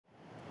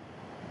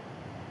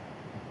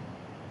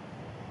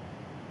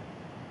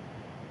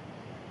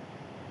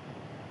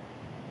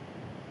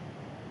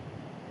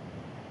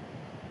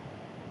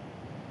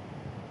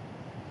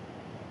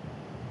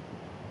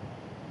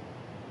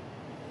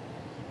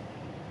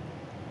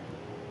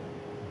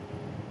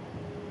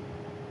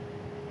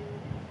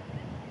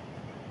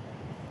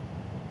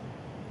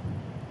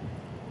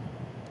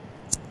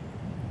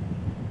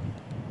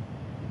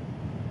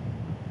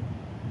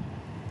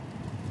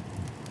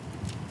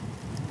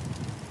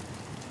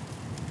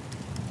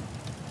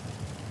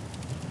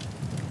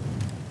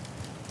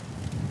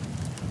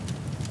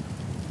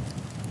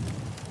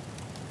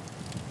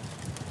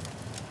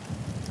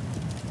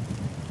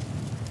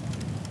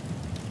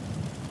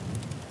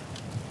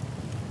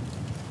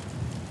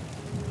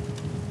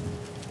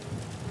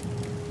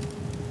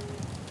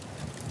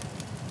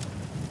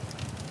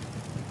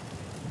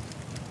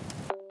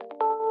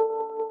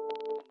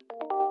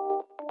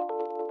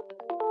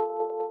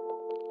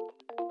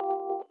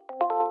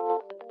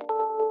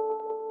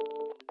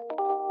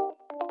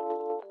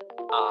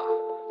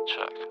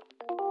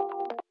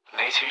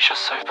你似出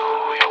水芙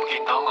蓉，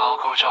見到我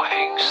故作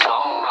輕鬆，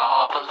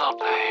我不落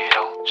地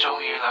洞，中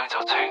意兩就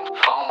清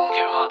風，叫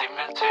我點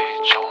樣自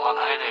重，混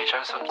喺你掌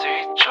心之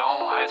中，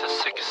係窒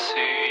息嘅試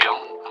用，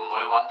唔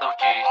會揾到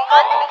結果。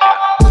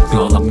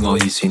我諗我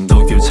以前都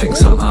叫情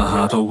深，下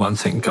下都玩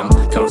情感，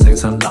搞到成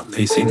身辣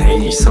氣先起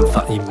疑心，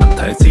發現問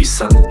題係自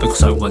身，不過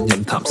想揾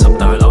人談心，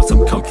但係留心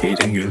求其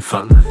定緣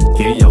分，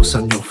幾有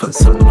心用分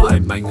身，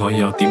係咪我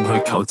又點去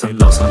求真？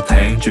留心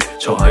聽住，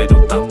坐喺度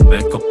等咩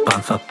個辦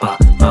法吧，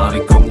馬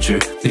鈴公主，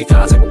啲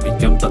價值變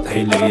金不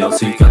起，你有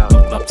資格獨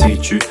立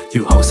自主，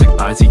要學識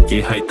擺自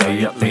己係第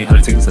一，你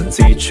係精神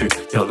支柱，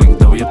由0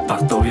到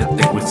100都一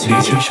定會似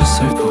出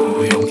水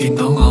芙蓉，見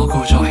到我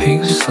故作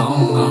輕鬆，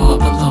我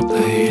不落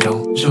地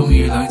洞，中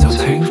意兩就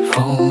清風，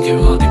叫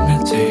我點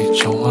樣自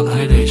重，混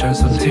喺你掌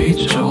心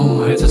之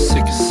中，係窒息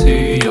嘅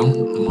試用，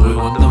唔會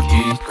揾到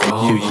結果。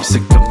要儀式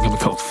感咁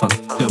求婚，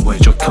因為為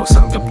咗求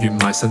生，甘願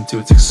賣身招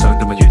直上，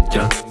有乜原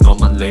因？我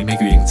問你咩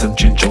叫認真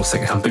尊重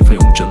誠懇，並非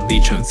用盡呢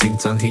場戰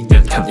爭牽引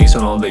近，影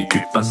相攞嚟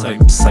娛賓，使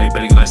唔使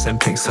俾你嗌聲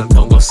平身？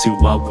講個笑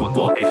話緩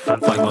和氣氛，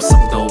為我心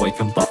多為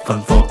金白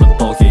分，科倫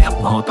波幾坎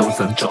坷到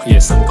陣，昨夜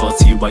新歌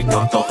只為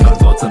我多份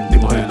嗰陣，點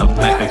去諗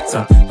咩係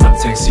真？分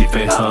清是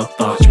非黑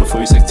白，全部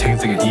灰色清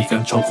淨嘅衣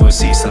間，錯過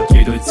時辰，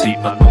幾堆自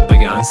問蒙蔽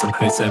眼神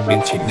喺這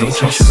面前，你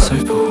似出水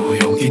芙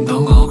蓉，見到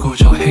我故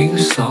作輕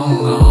鬆，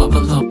我不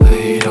落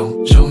地洞，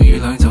中意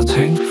兩就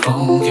清風，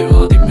叫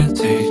我點樣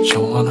自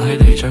重，混喺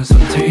你掌心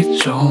之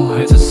中，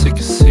係窒息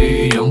嘅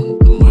試用，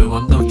唔會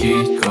揾到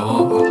結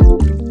果。